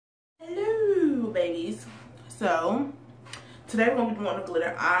babies. So today we're gonna be doing a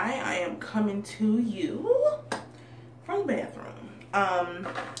glitter eye. I am coming to you from the bathroom.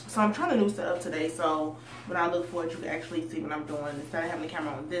 So I'm trying a new setup today, so when I look forward you can actually see what I'm doing. Instead of having the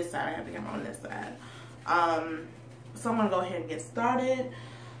camera on this side, I have the camera on this side. So I'm gonna go ahead and get started.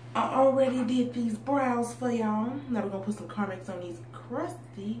 I already did these brows for y'all. Now we're gonna put some Carmex on these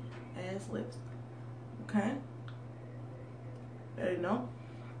crusty ass lips. Okay, there you go.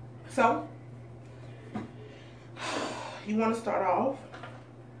 So you want to start off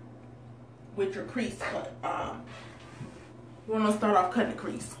with your crease cut. You want to start off cutting the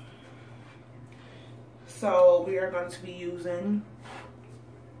crease. So we are going to be using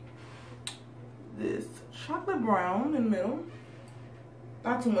this chocolate brown in the middle.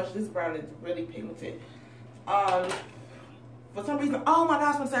 Not too much. This brown is really pigmented. For some reason, oh my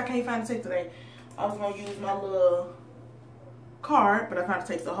gosh, I can't find the tape today. I was gonna use my little card, but I found the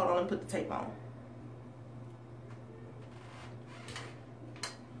tape. So hold on, let me put the tape on.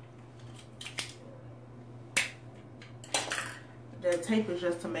 That tape is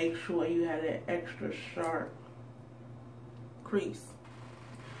just to make sure you have that extra sharp crease.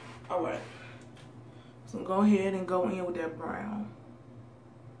 All right. So go ahead and go in with that brown.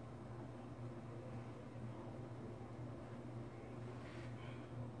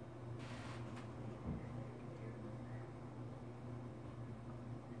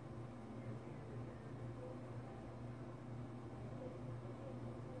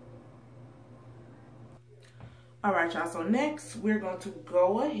 All right, y'all, so next we're going to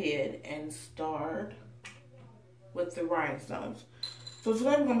go ahead and start with the rhinestones. So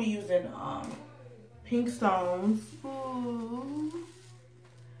today we're going to be using pink stones. Ooh.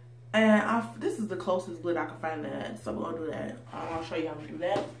 And this is the closest glitter I can find to that, so we're going to do that. I'll show you how to do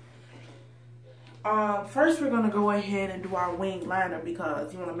that. First we're going to go ahead and do our wing liner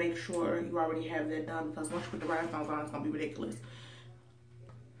because you want to make sure you already have that done, because once you put the rhinestones on, it's going to be ridiculous.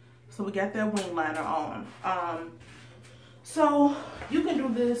 So we got that wing liner on. So you can do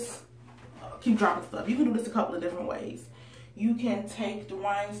this, keep dropping stuff. You can do this a couple of different ways. You can take the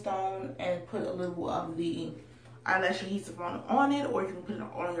rhinestone and put a little of the eyelash adhesive on it, or you can put it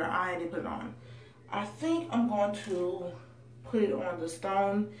on your eye and then put it on. I think I'm going to put it on the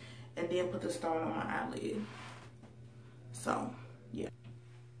stone and then put the stone on my eyelid. So, yeah.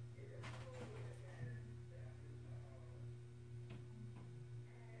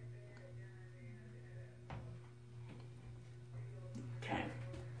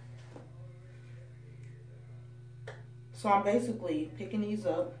 So I'm basically picking these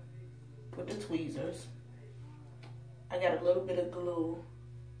up with the tweezers. I got a little bit of glue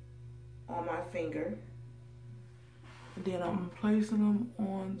on my finger. And then I'm placing them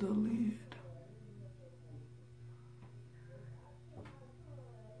on the lid.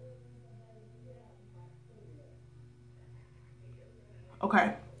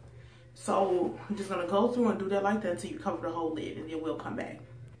 Okay, so I'm just gonna go through and do that like that until you cover the whole lid, and then we'll come back.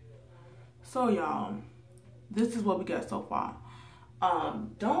 So y'all, this is what we got so far.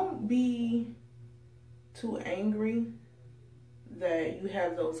 Don't be too angry that you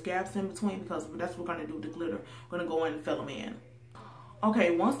have those gaps in between, because that's what we're gonna do with the glitter. We're gonna go in and fill them in.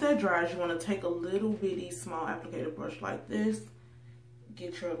 Okay, once that dries, you wanna take a little bitty small applicator brush like this.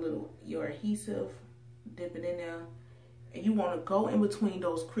 Get your adhesive, dip it in there, and you wanna go in between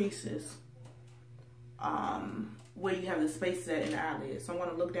those creases where you have the space set in the eyelid. So I'm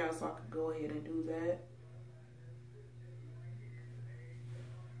gonna look down so I can go ahead and do that.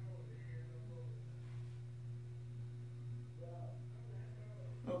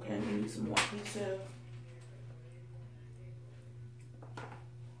 Okay, we need some more adhesive.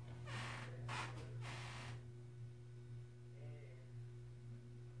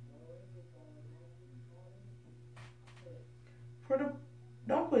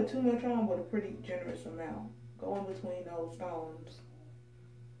 Don't put too much on, but a pretty generous amount. Go in between those stones.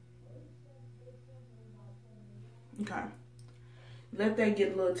 Okay. Let that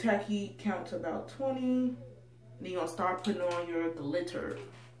get a little tacky. Count to about 20. Then you're gonna start putting on your glitter.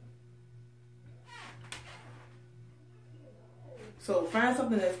 So find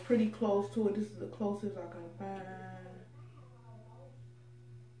something that's pretty close to it. This is the closest I can find.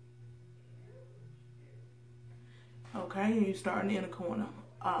 Okay, and you're starting in the corner.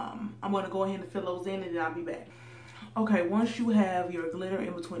 I'm gonna go ahead and fill those in, and then I'll be back. Okay, once you have your glitter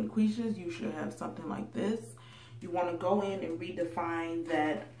in between the creases, you should have something like this. You wanna go in and redefine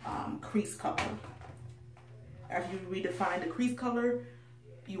that crease color. After you redefine the crease color,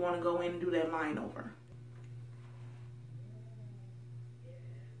 you wanna go in and do that line over.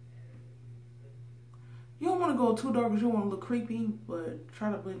 You don't want to go too dark because you don't want to look creepy, but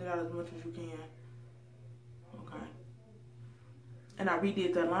try to blend it out as much as you can. Okay. And I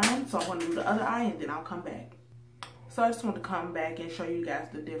redid the line, so I'm going to do the other eye and then I'll come back. So I just want to come back and show you guys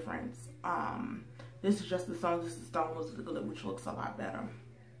the difference. This is just the stone, this is the stone, this is the glitter, which looks a lot better.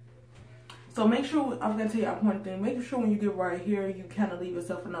 So make sure, I'm going to tell you a point thing, make sure when you get right here, you kind of leave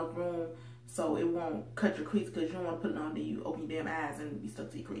yourself enough room so it won't cut your crease, because you don't want to put it on there, you open your damn eyes and be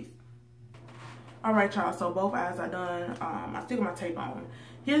stuck to your crease. Alright y'all, so both eyes are done. I still got my tape on.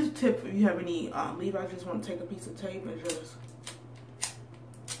 Here's a tip if you have any leave. I just want to take a piece of tape and just,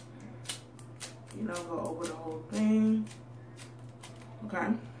 you know, go over the whole thing. Okay.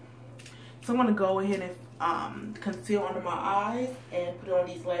 So I'm going to go ahead and conceal under my eyes and put on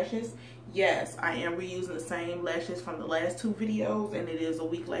these lashes. Yes, I am reusing the same lashes from the last 2 videos, and it is a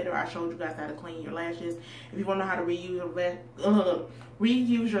week later. I showed you guys how to clean your lashes. If you want to know how to reuse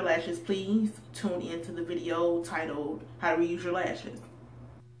your lashes, please tune into the video titled How to Reuse Your Lashes.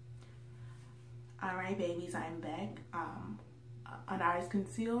 Alright babies, I'm back. An eye is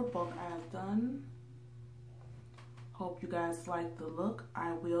concealed, both eyes done. Hope you guys like the look.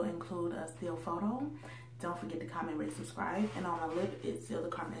 I will include a still photo. Don't forget to comment, rate, subscribe. And on my lip, it's still the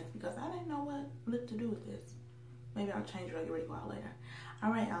comments because I didn't know what lip to do with this. Maybe I'll change it or get ready to go out later.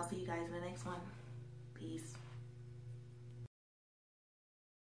 Alright, I'll see you guys in the next one. Peace.